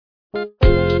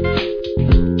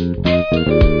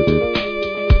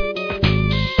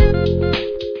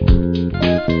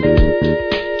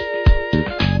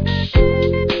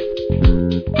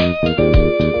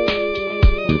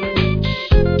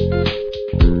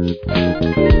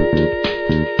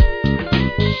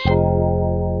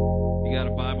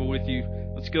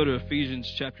go to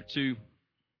Ephesians chapter 2.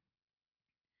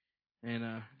 And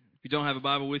if you don't have a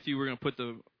Bible with you, we're going to put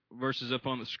the verses up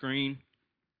on the screen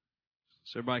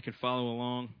so everybody can follow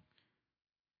along.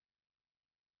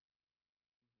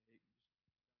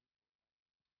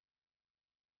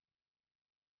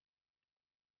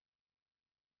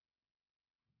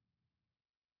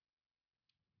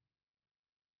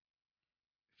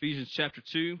 Ephesians chapter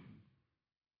 2.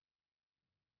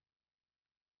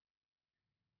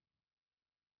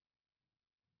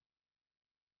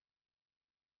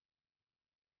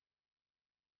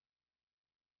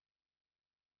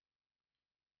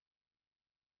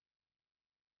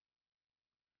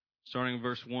 Starting in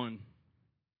verse 1. It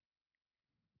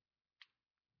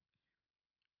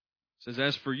says,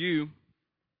 "As for you,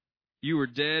 you were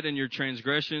dead in your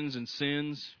transgressions and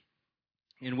sins,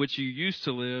 in which you used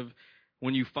to live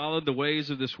when you followed the ways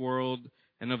of this world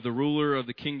and of the ruler of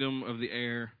the kingdom of the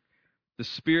air, the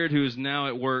spirit who is now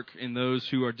at work in those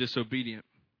who are disobedient.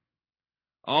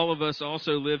 All of us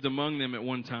also lived among them at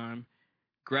one time,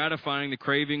 gratifying the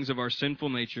cravings of our sinful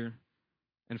nature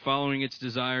and following its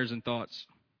desires and thoughts.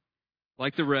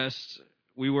 Like the rest,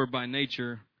 we were by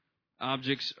nature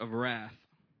objects of wrath.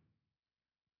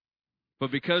 But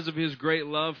because of his great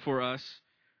love for us,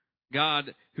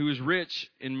 God, who is rich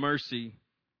in mercy,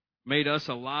 made us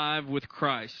alive with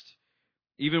Christ,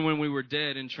 even when we were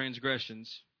dead in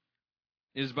transgressions.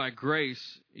 It is by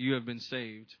grace you have been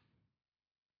saved.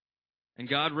 And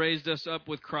God raised us up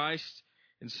with Christ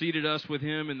and seated us with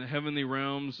him in the heavenly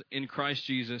realms in Christ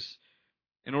Jesus,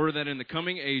 in order that in the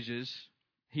coming ages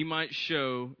he might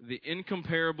show the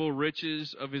incomparable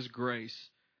riches of his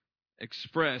grace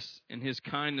expressed in his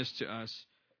kindness to us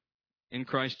in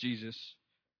Christ Jesus."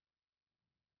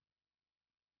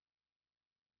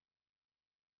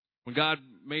 When God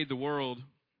made the world,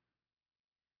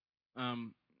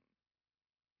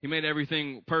 he made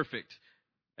everything perfect.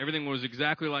 Everything was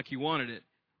exactly like he wanted it.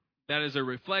 That is a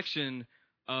reflection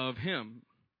of him.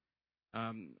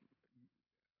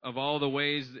 Of all the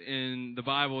ways in the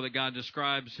Bible that God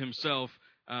describes himself,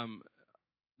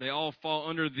 they all fall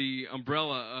under the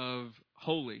umbrella of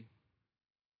holy.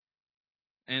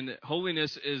 And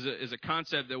holiness is a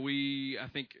concept that we, I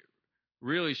think,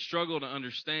 really struggle to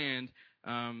understand.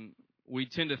 We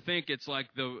tend to think it's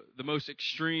like the most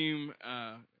extreme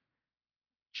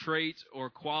trait or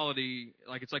quality,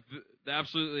 like it's like the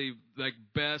absolutely like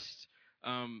best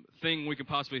thing we could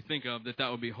possibly think of, that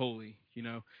would be holy, you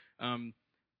know.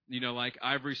 Like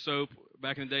ivory soap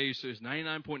back in the day, so it's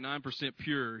 99.9%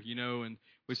 pure, you know, and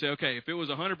we say, okay, if it was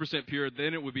 100% pure,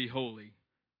 then it would be holy,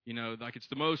 you know, like it's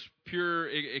the most pure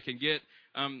it can get.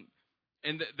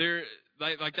 And there,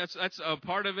 like that's a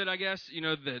part of it, I guess, you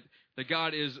know, that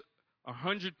God is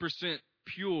 100%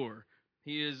 pure.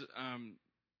 He is,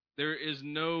 there is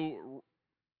no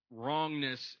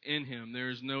wrongness in him. There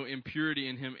is no impurity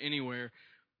in him anywhere.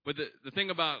 But the thing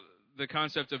about the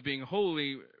concept of being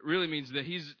holy really means that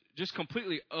he's just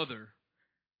completely other,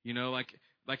 you know,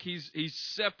 like he's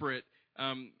separate.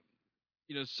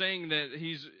 Saying that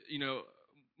he's, you know,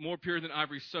 more pure than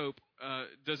ivory soap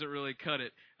doesn't really cut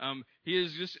it. He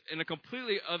is just in a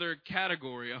completely other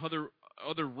category,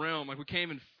 other realm. Like we can't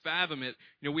even fathom it.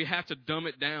 You know, we have to dumb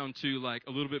it down to like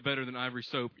a little bit better than ivory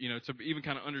soap, you know, to even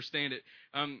kind of understand it.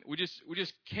 We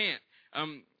just can't.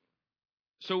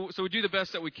 So we do the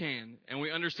best that we can, and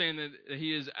we understand that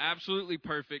he is absolutely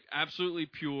perfect, absolutely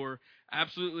pure,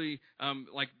 absolutely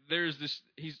there's this.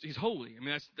 He's holy. I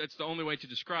mean, that's the only way to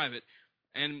describe it.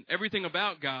 And everything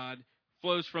about God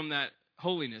flows from that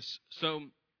holiness. So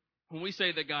when we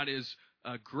say that God is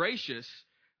gracious,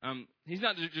 he's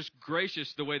not just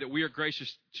gracious the way that we are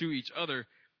gracious to each other.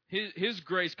 His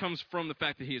grace comes from the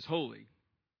fact that he is holy.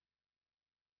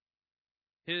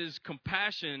 His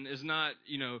compassion is not,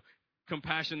 you know,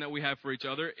 compassion that we have for each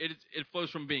other. It flows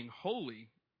from being holy.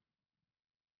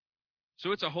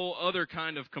 So it's a whole other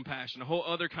kind of compassion, a whole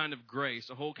other kind of grace,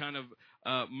 a whole kind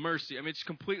of mercy. I mean, it's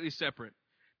completely separate.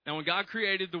 Now, when God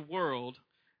created the world,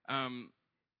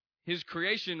 his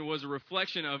creation was a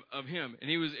reflection of him, and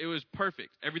it was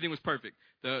perfect. Everything was perfect.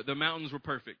 The mountains were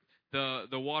perfect. The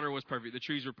water was perfect. The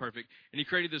trees were perfect. And he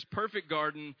created this perfect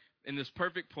garden in this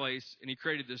perfect place, and he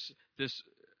created this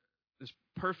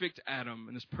perfect Adam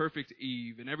and this perfect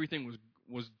Eve, and everything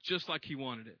was just like he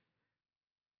wanted it.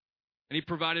 And he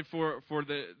provided for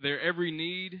their every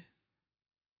need,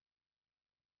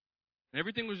 and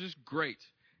everything was just great.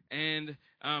 And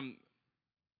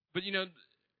but you know,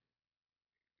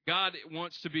 God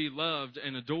wants to be loved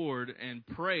and adored and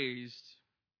praised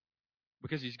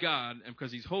because he's God and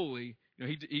because he's holy. You know,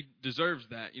 he deserves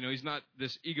that. You know, he's not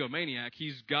this egomaniac.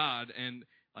 He's God, and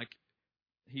like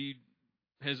he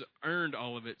has earned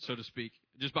all of it, so to speak,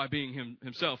 just by being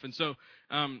himself. And so,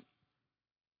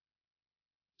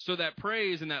 so that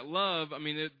praise and that love, I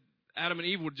mean, Adam and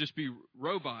Eve would just be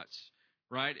robots,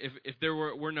 right? If there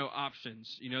were no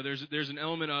options, there's an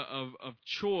element of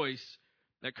choice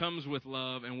that comes with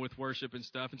love and with worship and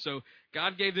stuff. And so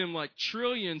God gave them like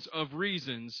trillions of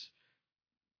reasons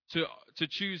to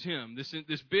choose Him.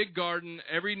 This big garden,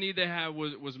 every need they had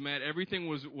was met. Everything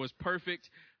was perfect.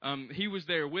 He was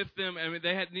there with them. I mean,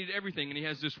 they had needed everything. And He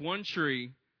has this one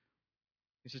tree.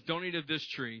 He says, don't eat of this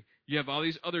tree. You have all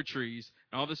these other trees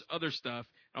and all this other stuff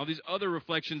and all these other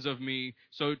reflections of me.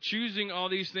 So choosing all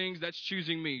these things, that's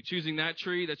choosing me. Choosing that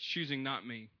tree, that's choosing not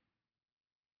me.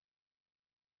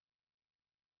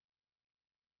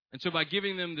 And so by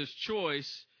giving them this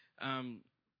choice,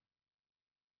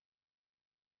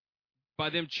 by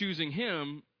them choosing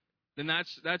Him, then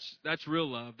that's real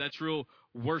love. That's real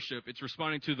worship. It's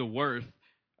responding to the worth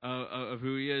of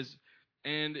who He is.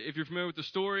 And if you're familiar with the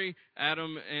story,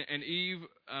 Adam and Eve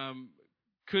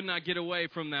could not get away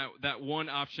from that one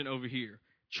option over here.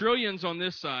 Trillions on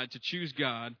this side to choose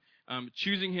God,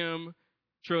 choosing Him,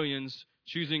 trillions,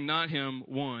 choosing not Him,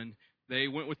 one. They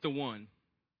went with the one.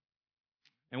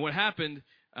 And what happened?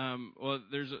 Well,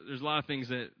 there's a lot of things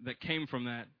that came from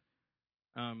that.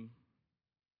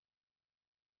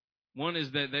 One is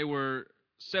that they were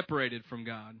separated from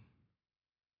God.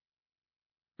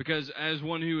 Because as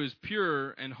one who is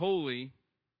pure and holy,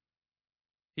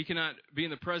 he cannot be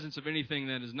in the presence of anything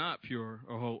that is not pure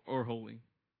or holy.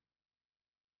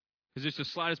 Because just the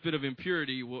slightest bit of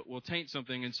impurity will taint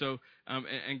something. And so,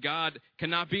 and God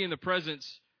cannot be in the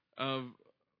presence of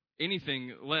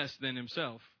anything less than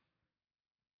Himself.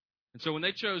 And so when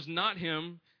they chose not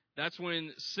Him, that's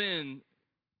when sin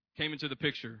came into the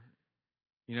picture.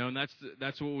 And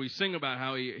that's what we sing about,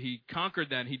 how he conquered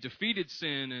that. He defeated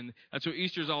sin, and that's what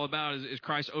Easter is all about, is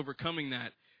Christ overcoming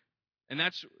that. And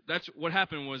that's what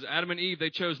happened was Adam and Eve, they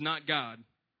chose not God.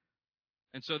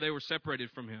 And so they were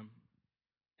separated from Him.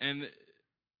 And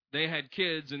they had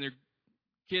kids, and their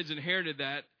kids inherited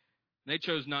that. They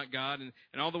chose not God, and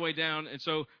all the way down. And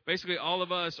so basically all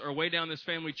of us are way down this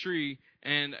family tree,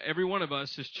 and every one of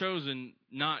us has chosen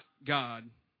not God.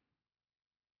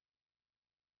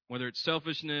 Whether it's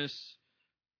selfishness,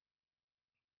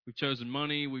 we've chosen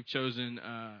money, we've chosen,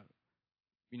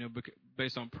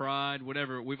 based on pride,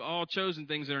 whatever. We've all chosen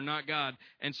things that are not God.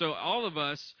 And so all of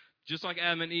us, just like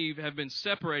Adam and Eve, have been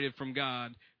separated from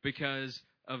God because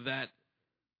of that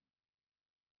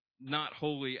not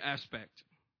holy aspect.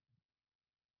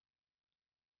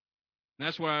 And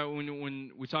that's why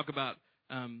when we talk about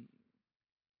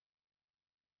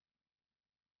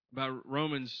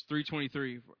Romans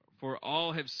 3:23, for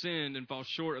all have sinned and fall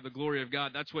short of the glory of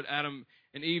God. That's what Adam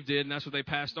and Eve did, and that's what they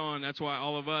passed on. That's why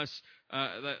all of us,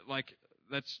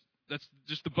 that's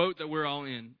just the boat that we're all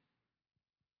in.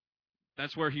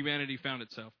 That's where humanity found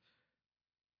itself.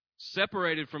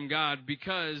 Separated from God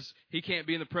because He can't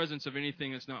be in the presence of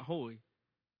anything that's not holy.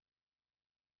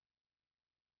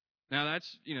 Now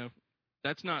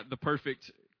that's not the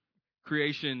perfect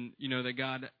creation, that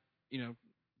God,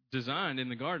 designed in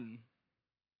the garden.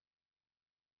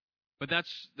 But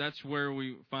that's where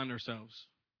we find ourselves,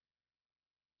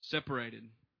 separated.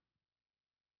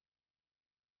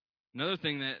 Another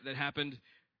thing that happened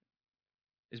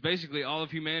is basically all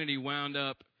of humanity wound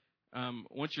up.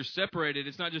 Once you're separated,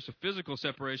 it's not just a physical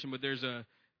separation, but there's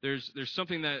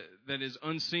something that is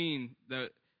unseen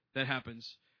that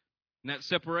happens. And that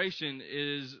separation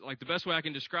is, like, the best way I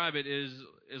can describe it is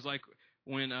like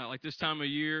when like this time of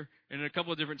year, and a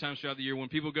couple of different times throughout the year, when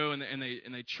people go and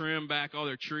they trim back all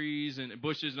their trees and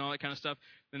bushes and all that kind of stuff,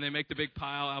 then they make the big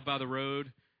pile out by the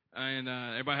road, and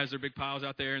everybody has their big piles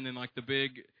out there, and then like the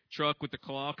big truck with the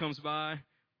claw comes by,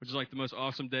 which is like the most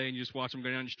awesome day, and you just watch them go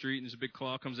down the street, and this big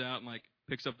claw comes out and like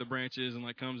picks up the branches and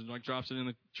like comes and like drops it in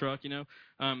the truck,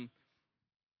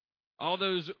 all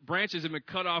those branches have been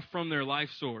cut off from their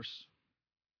life source.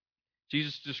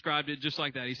 Jesus described it just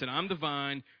like that. He said, I'm the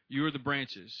vine, you are the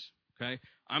branches. Okay?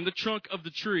 I'm the trunk of the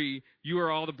tree, you are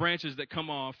all the branches that come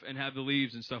off and have the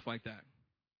leaves and stuff like that.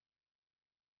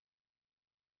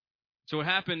 So what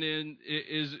happened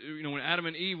is when Adam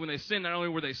and Eve, when they sinned, not only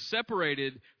were they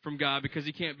separated from God because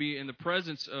He can't be in the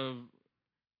presence of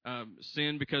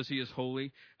sin because He is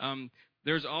holy,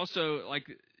 there's also,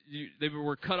 they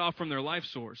were cut off from their life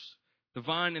source. The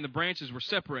vine and the branches were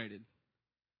separated.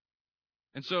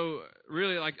 And so,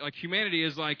 really, like humanity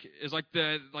is like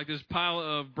this pile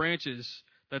of branches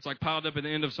that's like piled up at the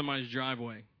end of somebody's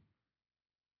driveway.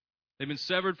 They've been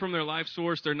severed from their life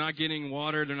source. They're not getting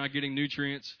water. They're not getting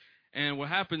nutrients. And what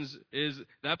happens is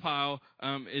that pile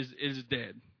is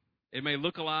dead. It may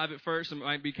look alive at first. It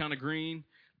might be kind of green,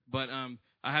 but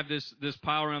I have this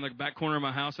pile around the back corner of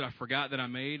my house that I forgot that I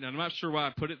made, and I'm not sure why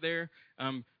I put it there.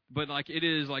 But like it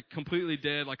is like completely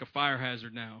dead, like a fire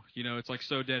hazard now. It's like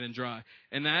so dead and dry,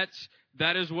 and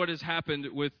that is what has happened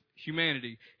with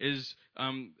humanity. Is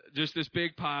just this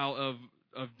big pile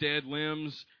of dead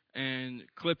limbs and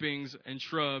clippings and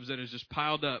shrubs that is just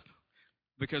piled up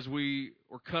because we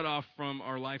were cut off from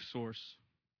our life source.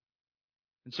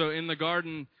 And so in the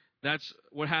garden, that's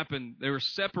what happened. They were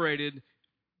separated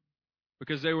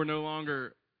because they were no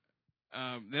longer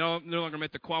no longer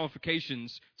met the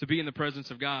qualifications to be in the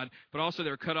presence of God, but also they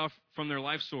were cut off from their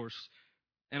life source.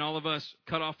 And all of us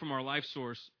cut off from our life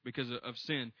source because of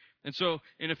sin. And so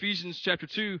in Ephesians chapter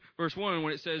 2, verse 1,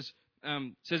 when it says,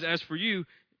 as for you,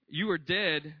 you are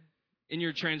dead in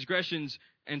your transgressions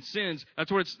and sins.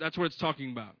 That's what it's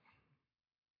talking about.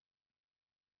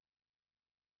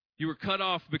 You were cut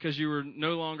off because you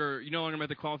no longer met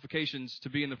the qualifications to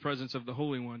be in the presence of the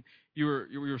Holy One. You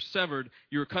were severed.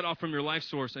 You were cut off from your life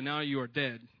source, and now you are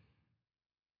dead.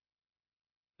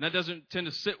 And that doesn't tend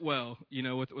to sit well,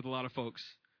 with a lot of folks.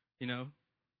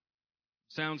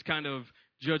 Sounds kind of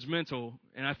judgmental,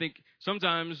 and I think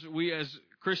sometimes we as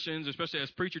Christians, especially as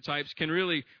preacher types, can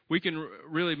really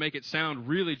make it sound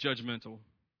really judgmental.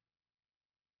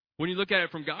 When you look at it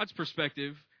from God's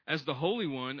perspective, as the Holy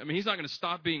One, He's not going to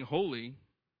stop being holy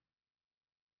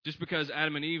just because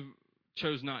Adam and Eve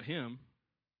chose not Him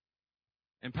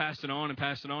and passed it on,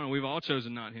 and we've all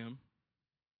chosen not Him.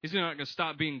 He's not going to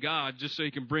stop being God just so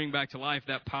He can bring back to life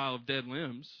that pile of dead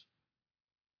limbs.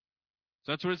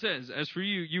 So that's what it says. As for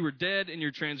you, you were dead in your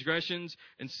transgressions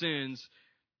and sins.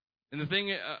 And the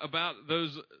thing about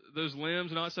those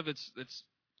limbs and all that stuff that's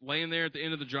laying there at the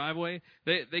end of the driveway,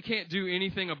 they can't do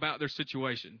anything about their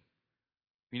situation.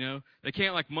 They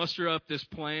can't like muster up this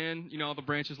plan. All the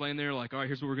branches laying there, like, all right,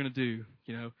 here's what we're gonna do.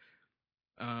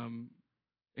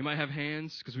 It might have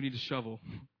hands because we need to shovel.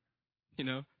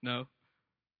 No.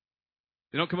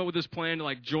 They don't come up with this plan to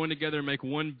like join together and make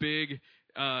one big,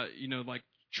 like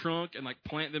trunk and like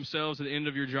plant themselves at the end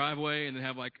of your driveway and then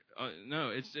have like,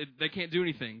 no, they can't do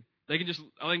anything. All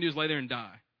they can do is lay there and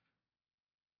die.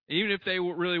 Even if they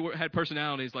really had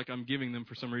personalities, like I'm giving them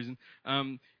for some reason,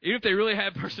 even if they really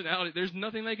had personality, there's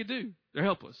nothing they could do. They're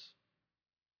helpless.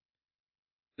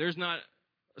 There's not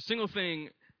a single thing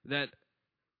that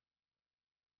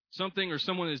something or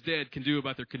someone is dead can do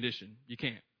about their condition. You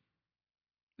can't.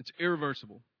 It's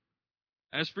irreversible.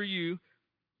 As for you,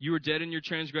 you were dead in your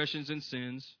transgressions and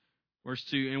sins, verse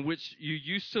 2, in which you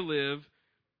used to live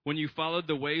when you followed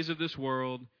the ways of this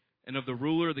world and of the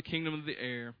ruler of the kingdom of the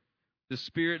air, the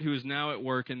spirit who is now at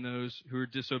work in those who are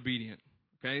disobedient.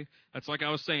 Okay? That's like I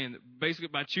was saying. Basically,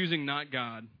 by choosing not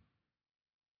God,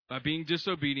 by being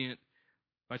disobedient,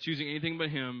 by choosing anything but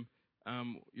Him,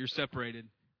 you're separated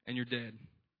and you're dead.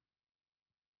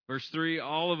 Verse 3,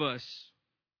 all of us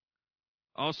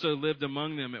also lived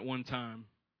among them at one time,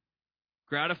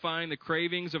 gratifying the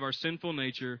cravings of our sinful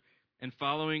nature and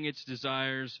following its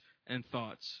desires and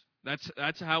thoughts.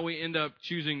 That's how we end up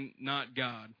choosing not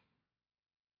God.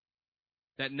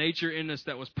 That nature in us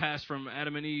that was passed from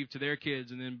Adam and Eve to their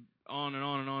kids and then on and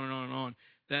on and on and on and on.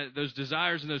 That those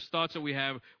desires and those thoughts that we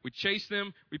have, we chase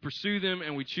them, we pursue them,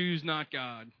 and we choose not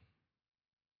God.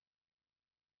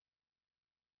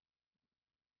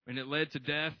 And it led to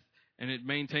death, and it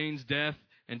maintains death,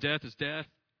 and death is death.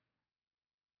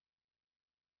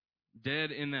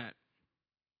 Dead in that.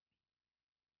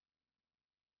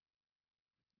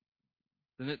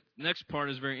 The next part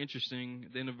is very interesting,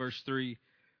 at the end of verse 3.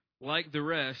 Like the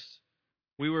rest,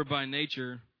 we were by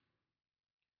nature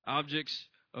objects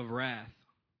of wrath.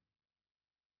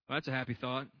 Well, that's a happy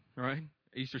thought, right?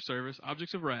 Easter service,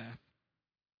 objects of wrath.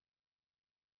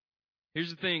 Here's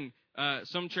the thing.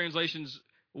 Some translations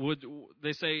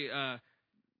they say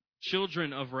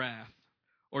children of wrath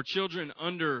or children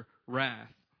under wrath.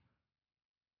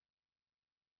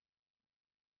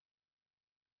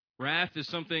 Wrath is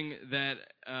something that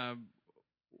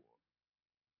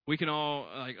we can all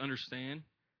understand.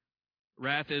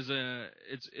 Wrath is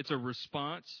it's a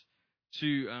response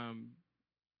to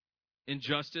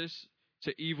injustice,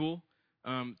 to evil,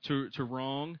 to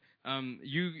wrong.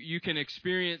 You can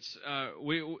experience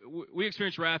we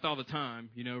experience wrath all the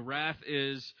time. Wrath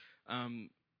is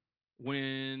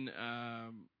when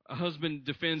a husband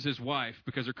defends his wife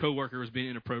because her coworker was being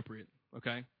inappropriate.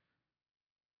 Okay.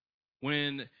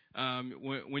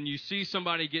 When you see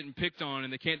somebody getting picked on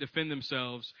and they can't defend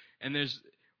themselves, and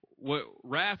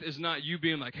wrath is not you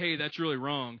being like, hey, that's really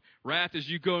wrong. Wrath is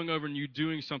you going over and you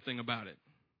doing something about it.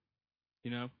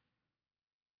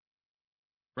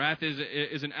 Wrath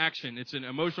is an action. It's an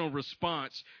emotional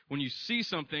response when you see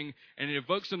something and it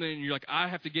evokes something and you're like, I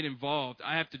have to get involved.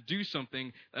 I have to do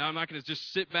something. I'm not going to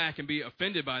just sit back and be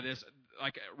offended by this.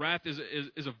 Like wrath is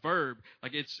a verb.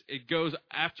 Like it goes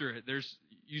after it.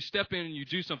 You step in and you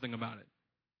do something about it.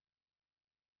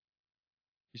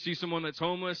 You see someone that's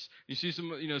homeless, you see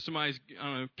somebody's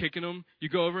kicking them, you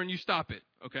go over and you stop it,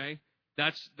 okay?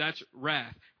 That's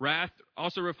wrath. Wrath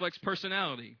also reflects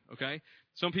personality, okay?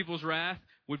 Some people's wrath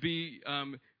would be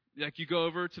like you go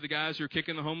over to the guys who are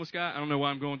kicking the homeless guy. I don't know why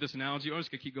I'm going with this analogy. I'm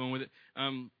just going to keep going with it.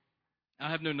 I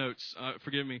have no notes.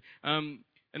 Forgive me. And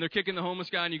they're kicking the homeless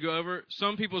guy and you go over.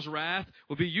 Some people's wrath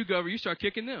will be you go over, you start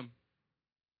kicking them.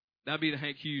 That'd be the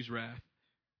Hank Hughes wrath.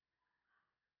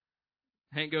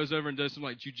 Hank goes over and does some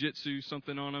like jujitsu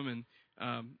something on them,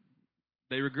 and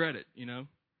they regret it.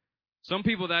 Some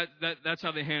people that's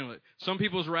how they handle it. Some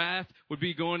people's wrath would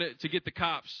be going to get the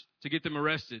cops to get them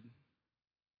arrested.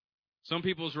 Some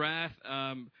people's wrath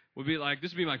would be like,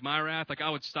 this would be like my wrath. Like I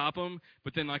would stop them,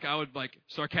 but then like I would like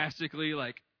sarcastically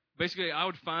basically I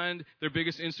would find their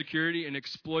biggest insecurity and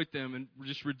exploit them and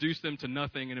just reduce them to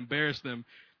nothing and embarrass them.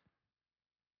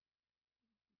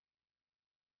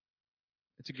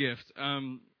 It's a gift.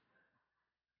 I'm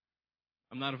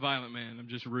not a violent man. I'm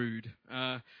just rude.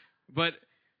 But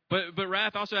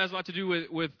wrath also has a lot to do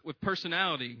with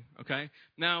personality. Okay.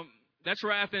 Now that's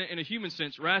wrath in a human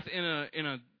sense. Wrath in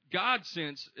a God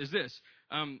sense is this.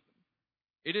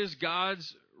 It is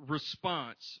God's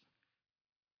response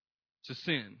to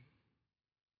sin.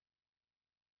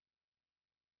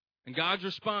 And God's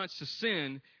response to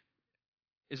sin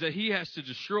is that He has to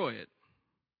destroy it.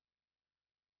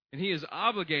 And He is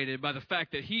obligated by the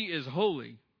fact that He is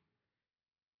holy.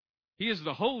 He is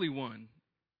the Holy One.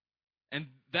 And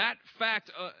that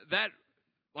fact, that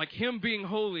like Him being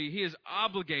holy, He is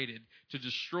obligated to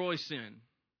destroy sin.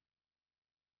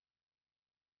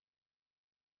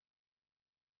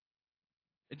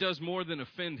 It does more than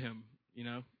offend Him,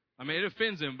 I mean, it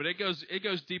offends Him, but it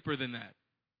goes deeper than that.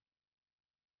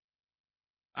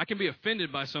 I can be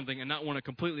offended by something and not want to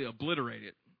completely obliterate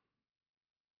it.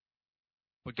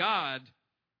 But God,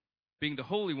 being the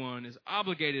Holy One, is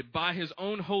obligated by His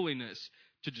own holiness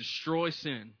to destroy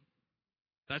sin.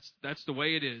 That's the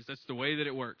way it is. That's the way that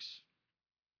it works.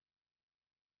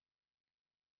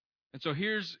 And so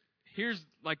here's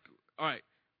like, all right,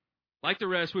 like the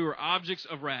rest, we were objects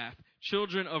of wrath,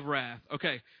 children of wrath.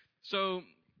 Okay, so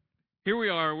here we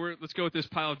are. Let's go with this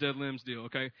pile of dead limbs deal,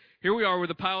 okay? Here we are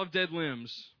with a pile of dead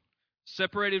limbs,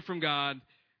 separated from God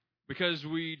because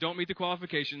we don't meet the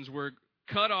qualifications. We're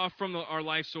cut off from our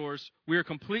life source. We are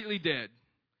completely dead.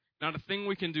 Not a thing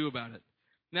we can do about it.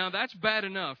 Now, that's bad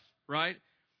enough, right?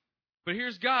 But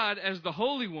here's God as the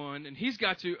Holy One, and He's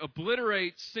got to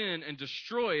obliterate sin and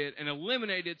destroy it and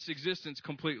eliminate its existence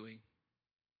completely.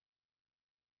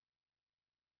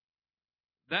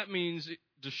 That means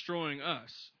destroying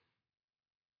us.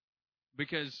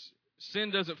 Because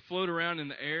sin doesn't float around in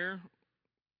the air.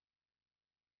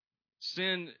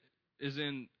 Sin is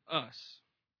in us.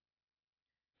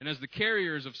 And as the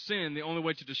carriers of sin, the only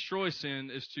way to destroy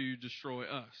sin is to destroy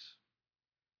us.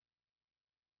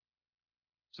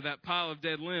 So that pile of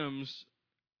dead limbs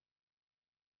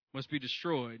must be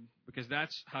destroyed, because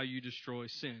that's how you destroy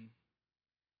sin.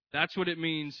 That's what it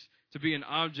means to be an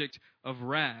object of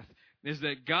wrath, is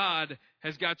that God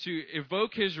has got to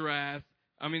evoke His wrath.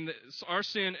 I mean, our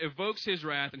sin evokes His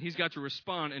wrath, and He's got to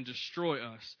respond and destroy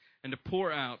us and to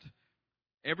pour out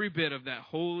every bit of that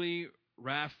holy,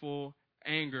 wrathful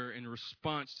anger in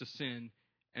response to sin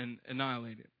and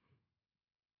annihilate it.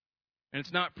 And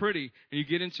it's not pretty. And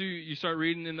you start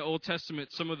reading in the Old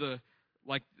Testament some of the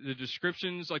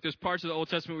descriptions. Like there's parts of the Old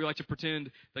Testament we like to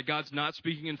pretend that God's not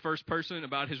speaking in first person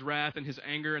about His wrath and His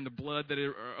anger and the blood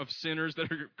of sinners that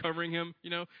are covering Him. We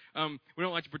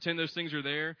don't like to pretend those things are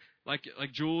there. Like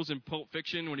Jules in Pulp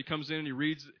Fiction, when he comes in and he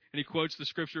reads and he quotes the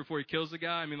scripture before he kills the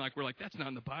guy. I mean, we're like, that's not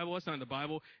in the Bible. That's not in the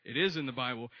Bible. It is in the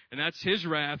Bible. And that's His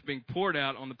wrath being poured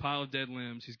out on the pile of dead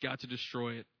limbs. He's got to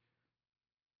destroy it.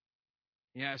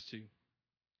 He has to.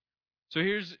 So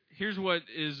here's what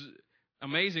is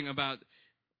amazing about,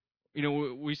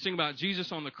 we sing about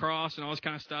Jesus on the cross and all this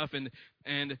kind of stuff,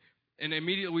 and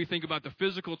immediately we think about the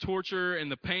physical torture and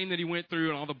the pain that He went through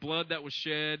and all the blood that was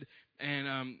shed,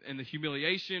 and the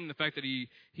humiliation, the fact that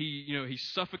he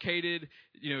suffocated,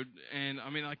 and I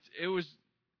mean, it was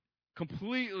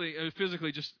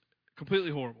physically just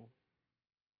completely horrible.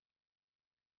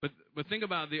 But think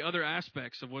about the other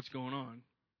aspects of what's going on.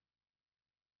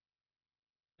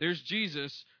 There's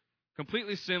Jesus,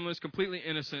 completely sinless, completely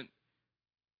innocent,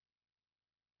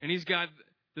 and He's got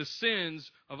the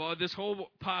sins of all this whole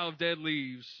pile of dead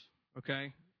leaves,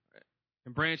 okay,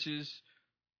 and branches,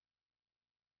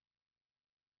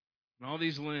 and all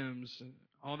these limbs, and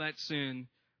all that sin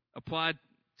applied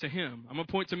to him. I'm going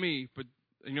to point to me, but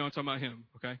I'm talking about him,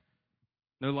 okay?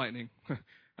 No lightning.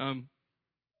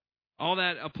 All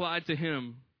that applied to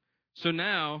him. So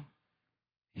now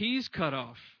he's cut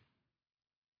off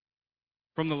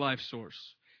from the life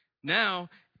source. Now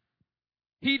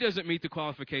he doesn't meet the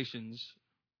qualifications.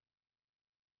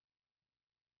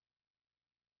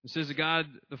 It says that God,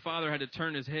 the Father, had to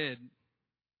turn his head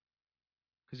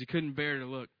because he couldn't bear to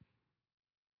look.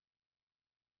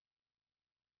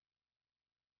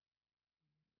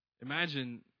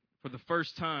 Imagine for the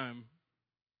first time,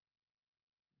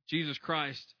 Jesus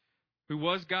Christ, who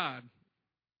was God,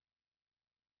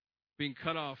 being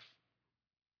cut off,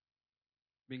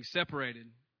 being separated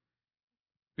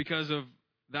because of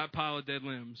that pile of dead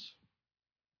limbs.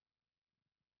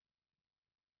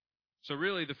 So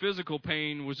really, the physical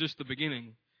pain was just the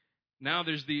beginning. Now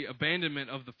there's the abandonment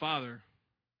of the Father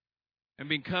and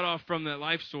being cut off from that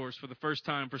life source for the first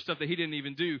time for stuff that he didn't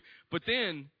even do. But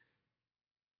then,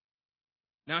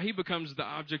 now he becomes the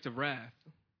object of wrath.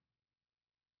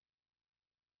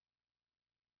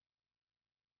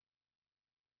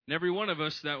 And every one of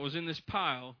us that was in this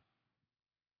pile,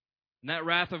 and that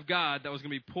wrath of God that was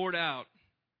going to be poured out,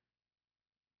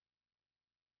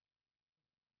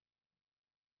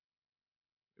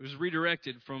 it was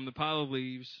redirected from the pile of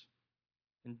leaves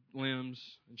and limbs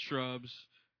and shrubs,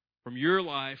 from your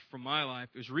life, from my life.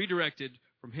 It was redirected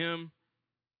from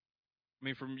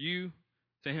from you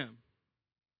to him.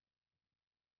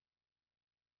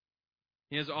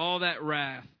 He has all that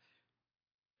wrath,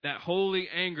 that holy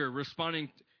anger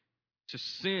responding to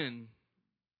sin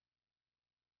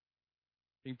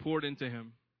being poured into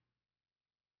him.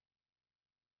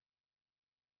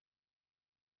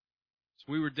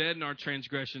 So we were dead in our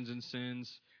transgressions and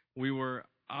sins. We were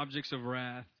objects of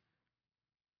wrath.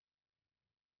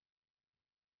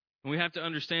 And we have to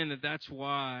understand that that's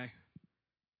why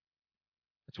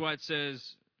it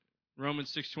says,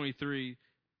 Romans 6:23,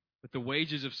 that the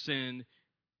wages of sin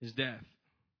is death.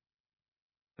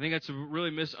 I think that's a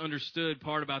really misunderstood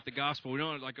part about the gospel. We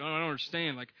don't I don't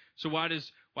understand. So why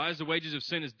is the wages of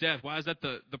sin is death? Why is that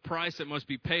the price that must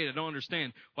be paid? I don't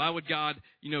understand. Why would God,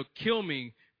 kill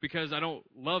me because I don't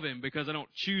love him, because I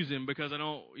don't choose him, because I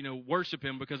don't, worship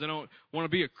him, because I don't want to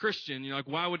be a Christian?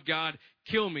 Why would God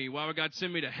kill me? Why would God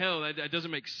send me to hell? That doesn't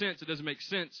make sense. It doesn't make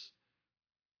sense.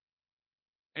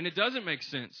 And it doesn't make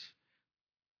sense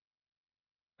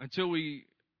until we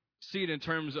see it in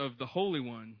terms of the Holy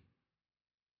One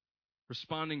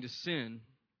responding to sin.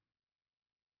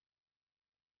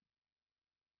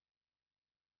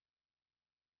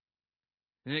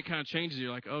 And it kind of changes.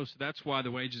 You're like, oh, so that's why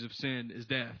the wages of sin is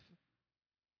death.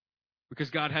 Because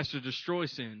God has to destroy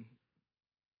sin.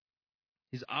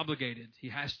 He's obligated. He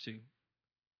has to.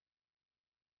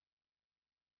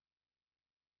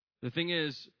 The thing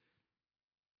is,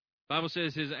 the Bible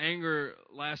says his anger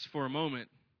lasts for a moment,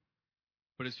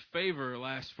 but his favor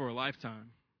lasts for a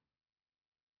lifetime.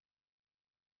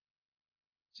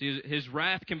 See, his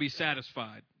wrath can be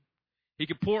satisfied. He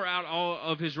could pour out all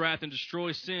of his wrath and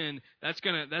destroy sin. That's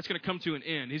gonna come to an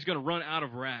end. He's gonna run out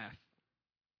of wrath.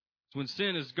 So when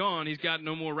sin is gone, he's got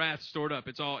no more wrath stored up.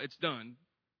 It's done.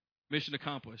 Mission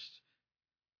accomplished.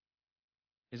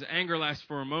 His anger lasts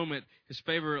for a moment. His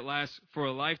favor lasts for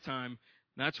a lifetime.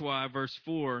 And that's why verse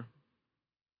 4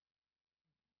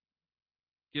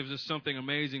 gives us something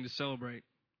amazing to celebrate.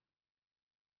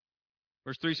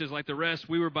 Verse 3 says, like the rest,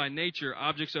 we were by nature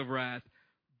objects of wrath,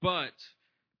 but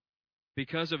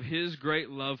because of his great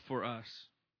love for us,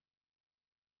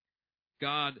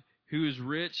 God, who is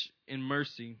rich in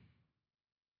mercy,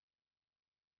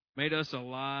 made us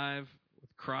alive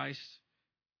with Christ,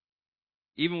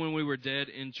 even when we were dead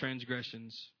in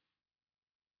transgressions.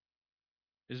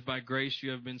 It is by grace you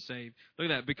have been saved.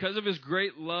 Look at that. Because of his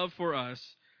great love for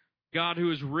us, God,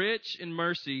 who is rich in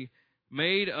mercy,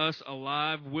 made us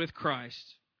alive with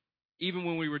Christ, even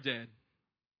when we were dead.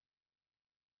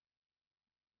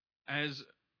 As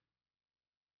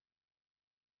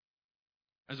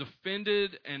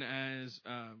offended and as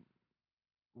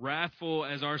wrathful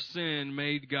as our sin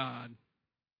made God,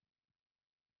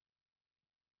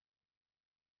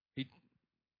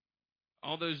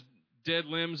 all those dead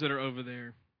limbs that are over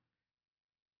there,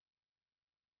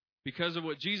 because of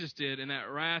what Jesus did, and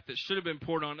that wrath that should have been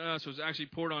poured on us was actually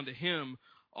poured onto him.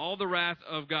 All the wrath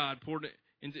of God poured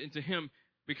into him.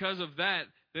 Because of that,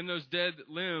 then those dead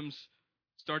limbs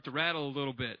start to rattle a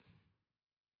little bit.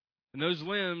 And those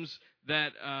limbs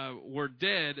that were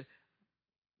dead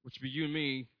which would be you and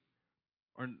me,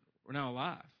 we're now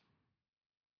alive.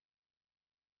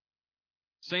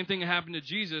 Same thing that happened to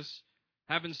Jesus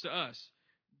happens to us.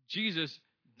 Jesus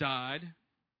died.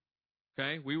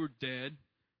 Okay, we were dead.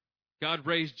 God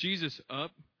raised Jesus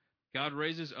up. God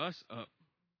raises us up.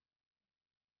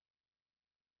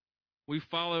 We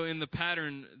follow in the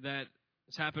pattern that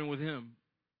has happened with him.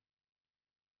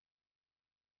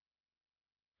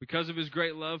 Because of his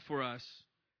great love for us,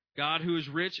 God, who is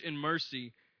rich in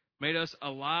mercy, made us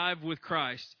alive with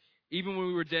Christ, even when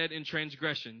we were dead in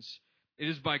transgressions. It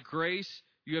is by grace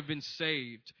you have been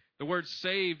saved. The word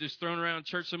saved is thrown around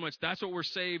church so much. That's what we're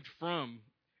saved from.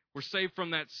 We're saved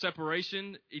from that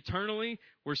separation eternally.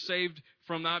 We're saved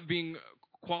from not being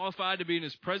qualified to be in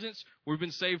his presence. We've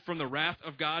been saved from the wrath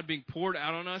of God being poured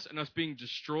out on us and us being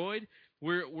destroyed.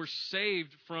 We're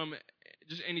saved from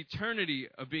just an eternity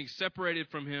of being separated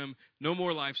from him. No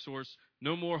more life source,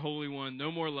 no more Holy One,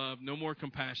 no more love, no more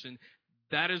compassion.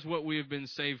 That is what we have been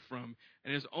saved from.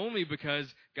 And it's only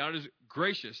because God is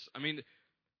gracious. I mean,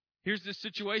 here's this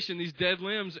situation, these dead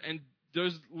limbs, and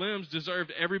those limbs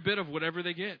deserved every bit of whatever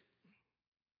they get.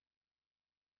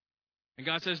 And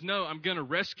God says, no, I'm going to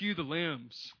rescue the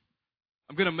limbs.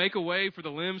 I'm going to make a way for the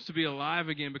limbs to be alive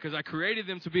again because I created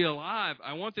them to be alive.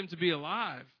 I want them to be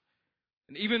alive.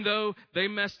 And even though they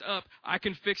messed up, I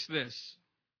can fix this.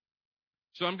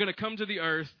 So I'm going to come to the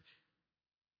earth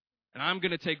and I'm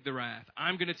going to take the wrath.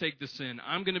 I'm going to take the sin.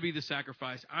 I'm going to be the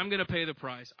sacrifice. I'm going to pay the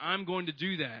price. I'm going to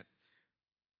do that.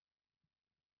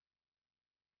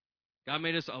 God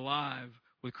made us alive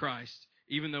with Christ,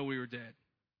 even though we were dead.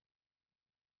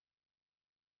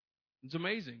 It's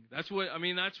amazing. That's what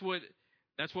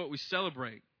we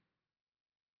celebrate.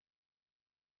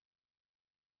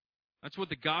 That's what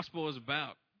the gospel is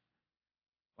about.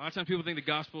 A lot of times people think the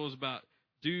gospel is about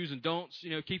do's and don'ts,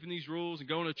 keeping these rules and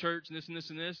going to church and this and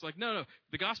this and this. Like, no.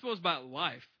 The gospel is about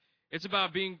life. It's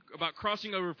about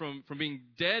crossing over from being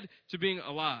dead to being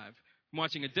alive. From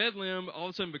watching a dead limb all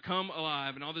of a sudden become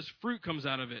alive and all this fruit comes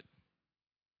out of it.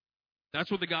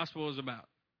 That's what the gospel is about.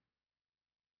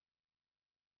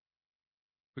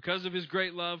 Because of his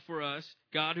great love for us,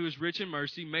 God, who is rich in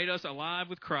mercy, made us alive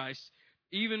with Christ,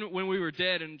 even when we were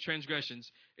dead in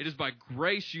transgressions. It is by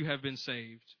grace you have been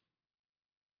saved.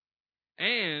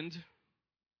 And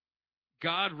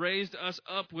God raised us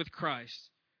up with Christ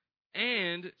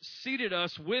and seated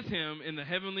us with him in the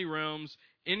heavenly realms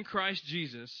in Christ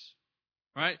Jesus.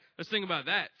 All right? Let's think about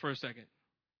that for a second.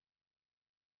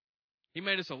 He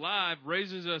made us alive,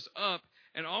 raises us up,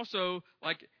 and also,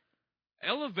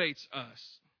 elevates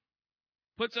us.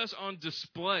 Puts us on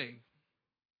display.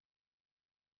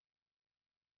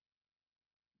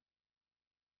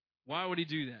 Why would he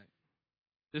do that?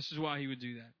 This is why he would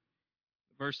do that.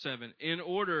 Verse 7. In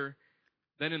order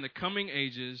that in the coming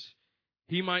ages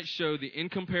he might show the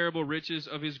incomparable riches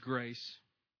of his grace,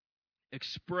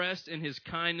 expressed in his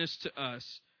kindness to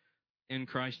us in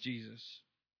Christ Jesus.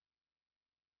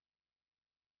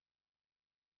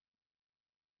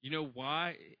 You know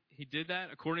why he did that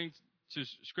according to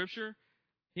Scripture?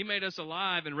 He made us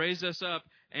alive and raised us up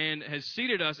and has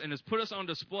seated us and has put us on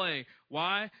display.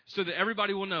 Why? So that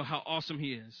everybody will know how awesome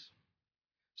he is.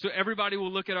 So everybody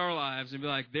will look at our lives and be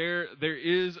like, there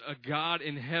is a God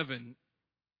in heaven.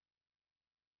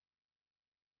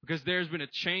 Because there's been a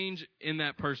change in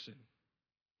that person.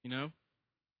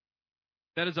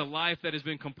 That is a life that has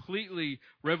been completely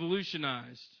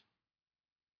revolutionized.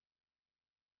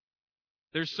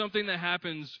 There's something that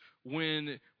happens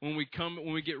when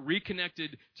we get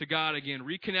reconnected to God again,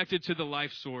 reconnected to the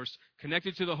life source,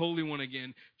 connected to the Holy One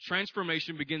again.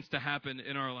 Transformation begins to happen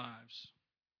in our lives.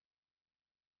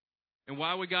 And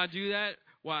why would God do that?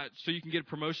 Why? So you can get a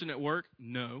promotion at work?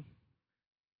 No.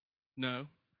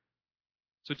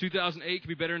 So 2008 can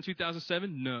be better than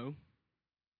 2007? No.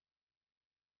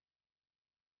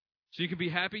 So you can be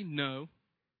happy? No.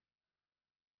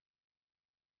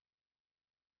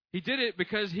 He did it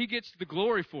because he gets the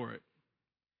glory for it.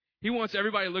 He wants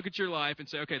everybody to look at your life and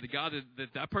say, okay, the God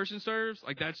that person serves,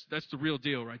 that's the real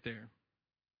deal right there.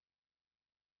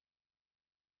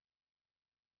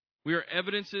 We are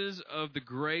evidences of the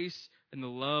grace and the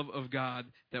love of God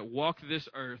that walk this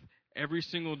earth every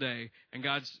single day. And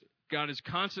God is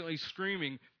constantly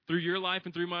screaming through your life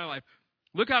and through my life,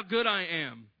 look how good I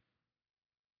am.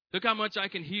 Look how much I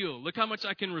can heal. Look how much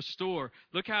I can restore.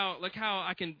 Look how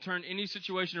I can turn any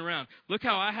situation around. Look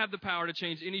how I have the power to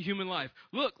change any human life.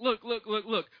 Look.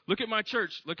 Look at my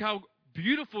church. Look how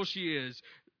beautiful she is.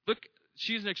 Look,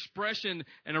 she's an expression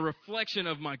and a reflection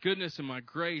of my goodness and my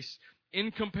grace.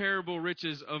 Incomparable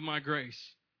riches of my grace.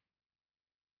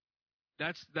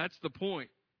 That's the point.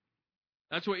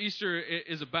 That's what Easter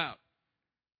is about.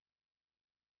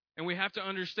 And we have to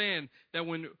understand that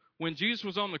when Jesus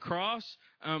was on the cross,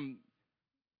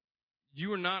 you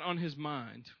were not on his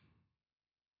mind.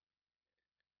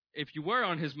 If you were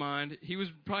on his mind, he was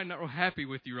probably not real happy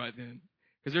with you right then,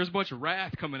 because there's a bunch of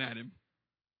wrath coming at him.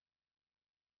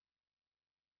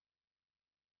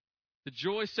 The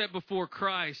joy set before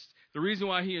Christ, the reason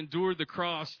why he endured the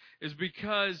cross is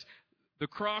because the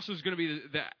cross was going to be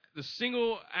the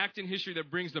single act in history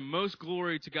that brings the most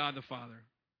glory to God the Father.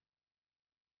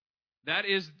 That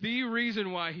is the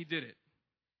reason why he did it.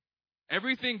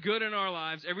 Everything good in our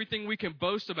lives, everything we can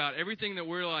boast about, everything that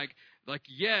we're like,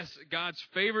 yes, God's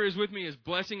favor is with me, his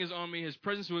blessing is on me, his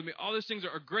presence is with me, all those things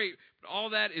are great, but all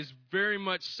that is very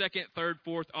much second, third,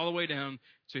 fourth, all the way down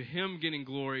to him getting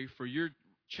glory for your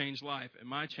changed life and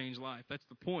my changed life. That's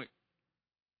the point.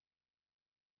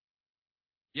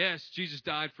 Yes, Jesus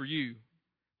died for you.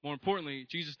 More importantly,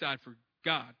 Jesus died for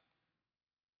God.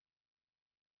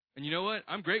 And you know what?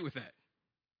 I'm great with that.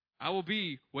 I will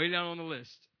be way down on the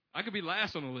list. I could be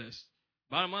last on the list.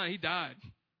 Bottom line, he died.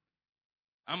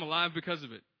 I'm alive because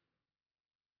of it.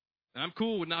 And I'm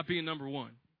cool with not being number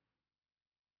one.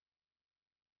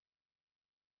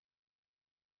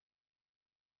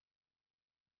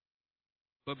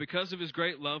 But because of his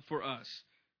great love for us,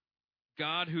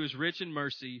 God, who is rich in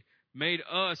mercy, made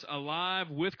us alive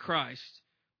with Christ,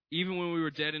 even when we were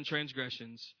dead in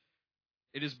transgressions.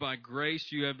 It is by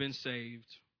grace you have been saved.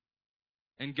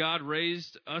 And God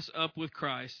raised us up with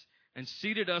Christ and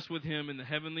seated us with him in the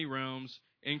heavenly realms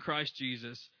in Christ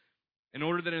Jesus, in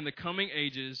order that in the coming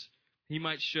ages he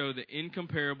might show the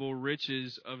incomparable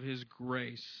riches of his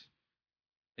grace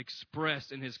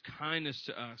expressed in his kindness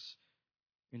to us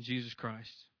in Jesus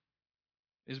Christ.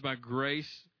 It is by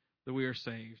grace that we are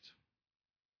saved.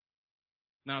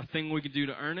 Not a thing we can do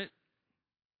to earn it.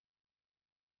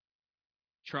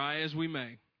 Try as we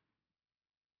may.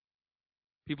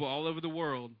 People all over the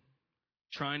world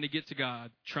trying to get to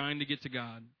God, trying to get to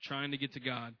God, trying to get to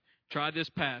God. Try this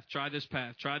path, try this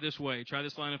path, try this way, try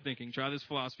this line of thinking, try this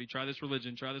philosophy, try this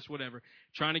religion, try this whatever.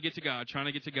 Trying to get to God, trying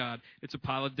to get to God. It's a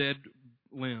pile of dead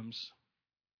limbs.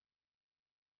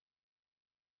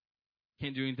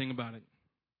 Can't do anything about it.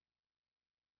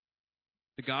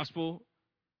 The gospel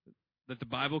that the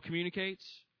Bible communicates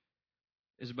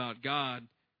is about God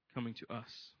coming to us.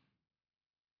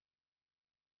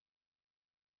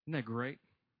 Isn't that great?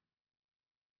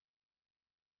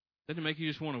 Doesn't it make you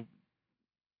just want to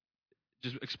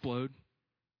just explode?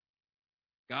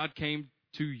 God came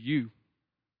to you.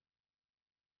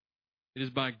 It is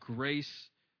by grace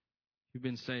you've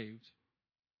been saved.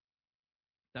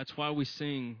 That's why we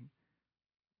sing.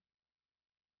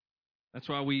 That's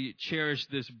why we cherish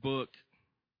this book.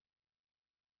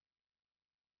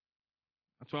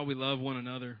 That's why we love one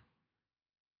another.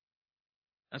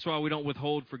 That's why we don't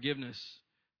withhold forgiveness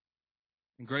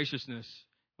and graciousness.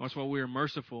 That's why we are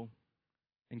merciful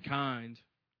and kind.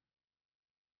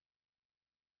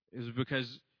 Is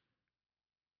because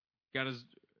God has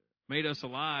made us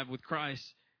alive with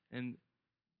Christ and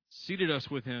seated us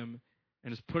with him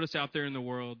and has put us out there in the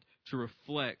world to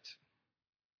reflect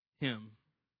him.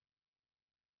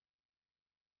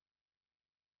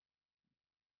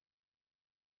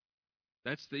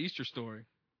 That's the Easter story.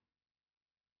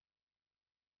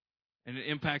 And it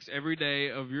impacts every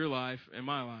day of your life and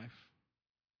my life.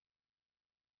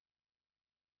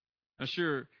 Now,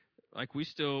 sure, like we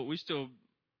still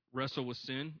wrestle with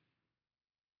sin.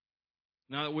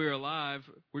 Now that we're alive,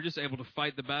 we're just able to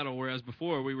fight the battle, whereas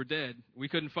before we were dead. We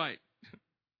couldn't fight.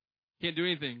 Can't do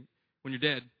anything when you're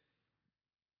dead.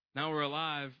 Now we're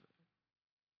alive.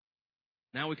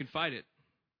 Now we can fight it.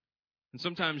 And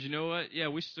sometimes, you know what? Yeah,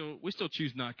 we still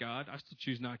choose not God. I still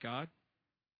choose not God.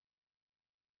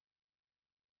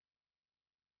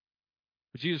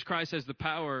 But Jesus Christ has the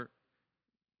power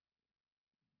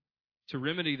to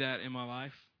remedy that in my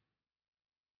life.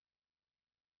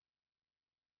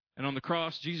 And on the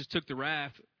cross, Jesus took the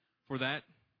wrath for that.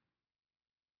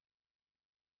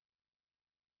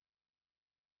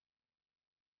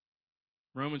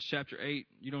 Romans chapter 8.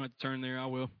 You don't have to turn there. I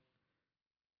will.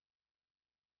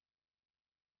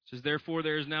 It says, therefore,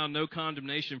 there is now no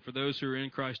condemnation for those who are in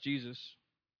Christ Jesus.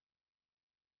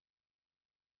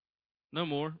 No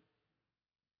more.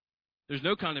 There's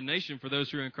no condemnation for those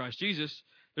who are in Christ Jesus.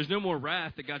 There's no more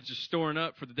wrath that God's just storing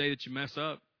up for the day that you mess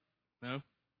up. No,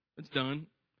 it's done.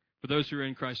 For those who are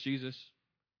in Christ Jesus.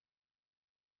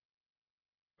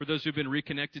 For those who have been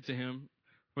reconnected to him.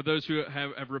 For those who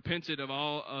have repented of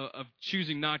all of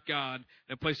choosing not God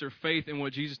and placed their faith in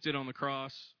what Jesus did on the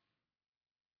cross.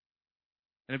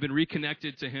 And have been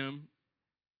reconnected to him.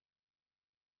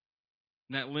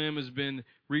 And that limb has been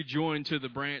rejoined to the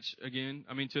branch again.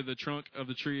 To the trunk of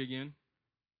the tree again.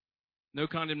 No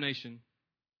condemnation.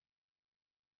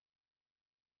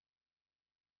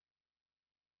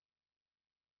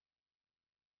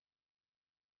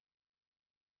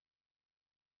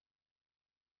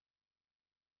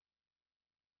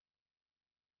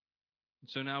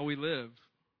 So now we live.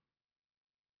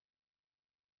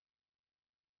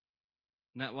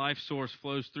 And that life source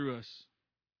flows through us.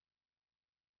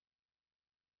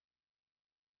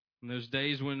 And those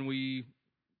days when we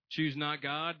choose not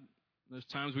God, those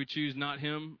times we choose not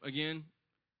Him again,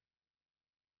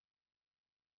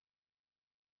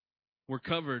 we're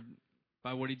covered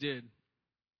by what He did.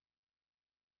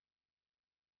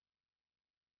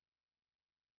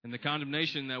 And the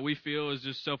condemnation that we feel is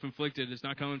just self-inflicted. It's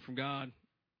not coming from God.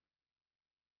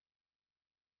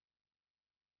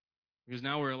 Because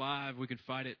now we're alive, we can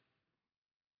fight it.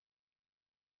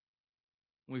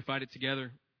 We fight it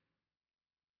together.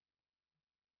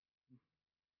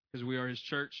 Because we are His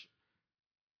church.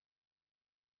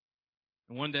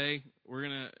 And one day, we're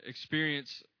going to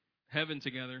experience heaven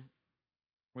together,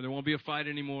 where there won't be a fight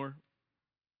anymore.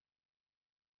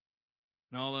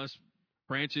 And all us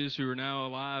branches who are now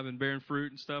alive and bearing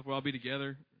fruit and stuff, we'll all be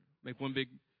together, make one big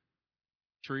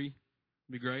tree.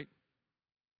 It'd be great.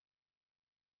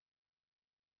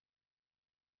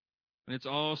 And it's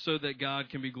all so that God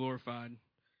can be glorified.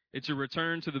 It's a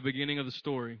return to the beginning of the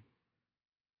story,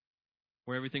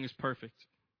 where everything is perfect.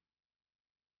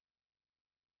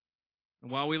 And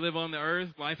while we live on the earth,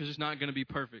 life is just not going to be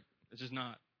perfect. It's just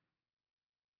not.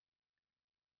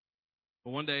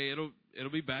 But one day it'll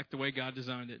be back the way God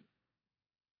designed it.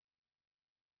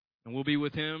 And we'll be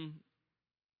with Him.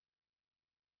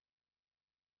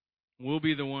 We'll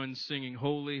be the ones singing,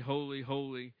 "Holy, holy,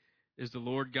 holy is the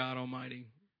Lord God Almighty."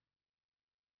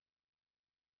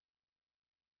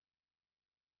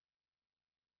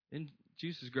 And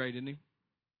Jesus is great, isn't He?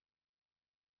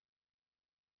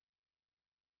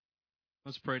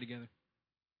 Let's pray together.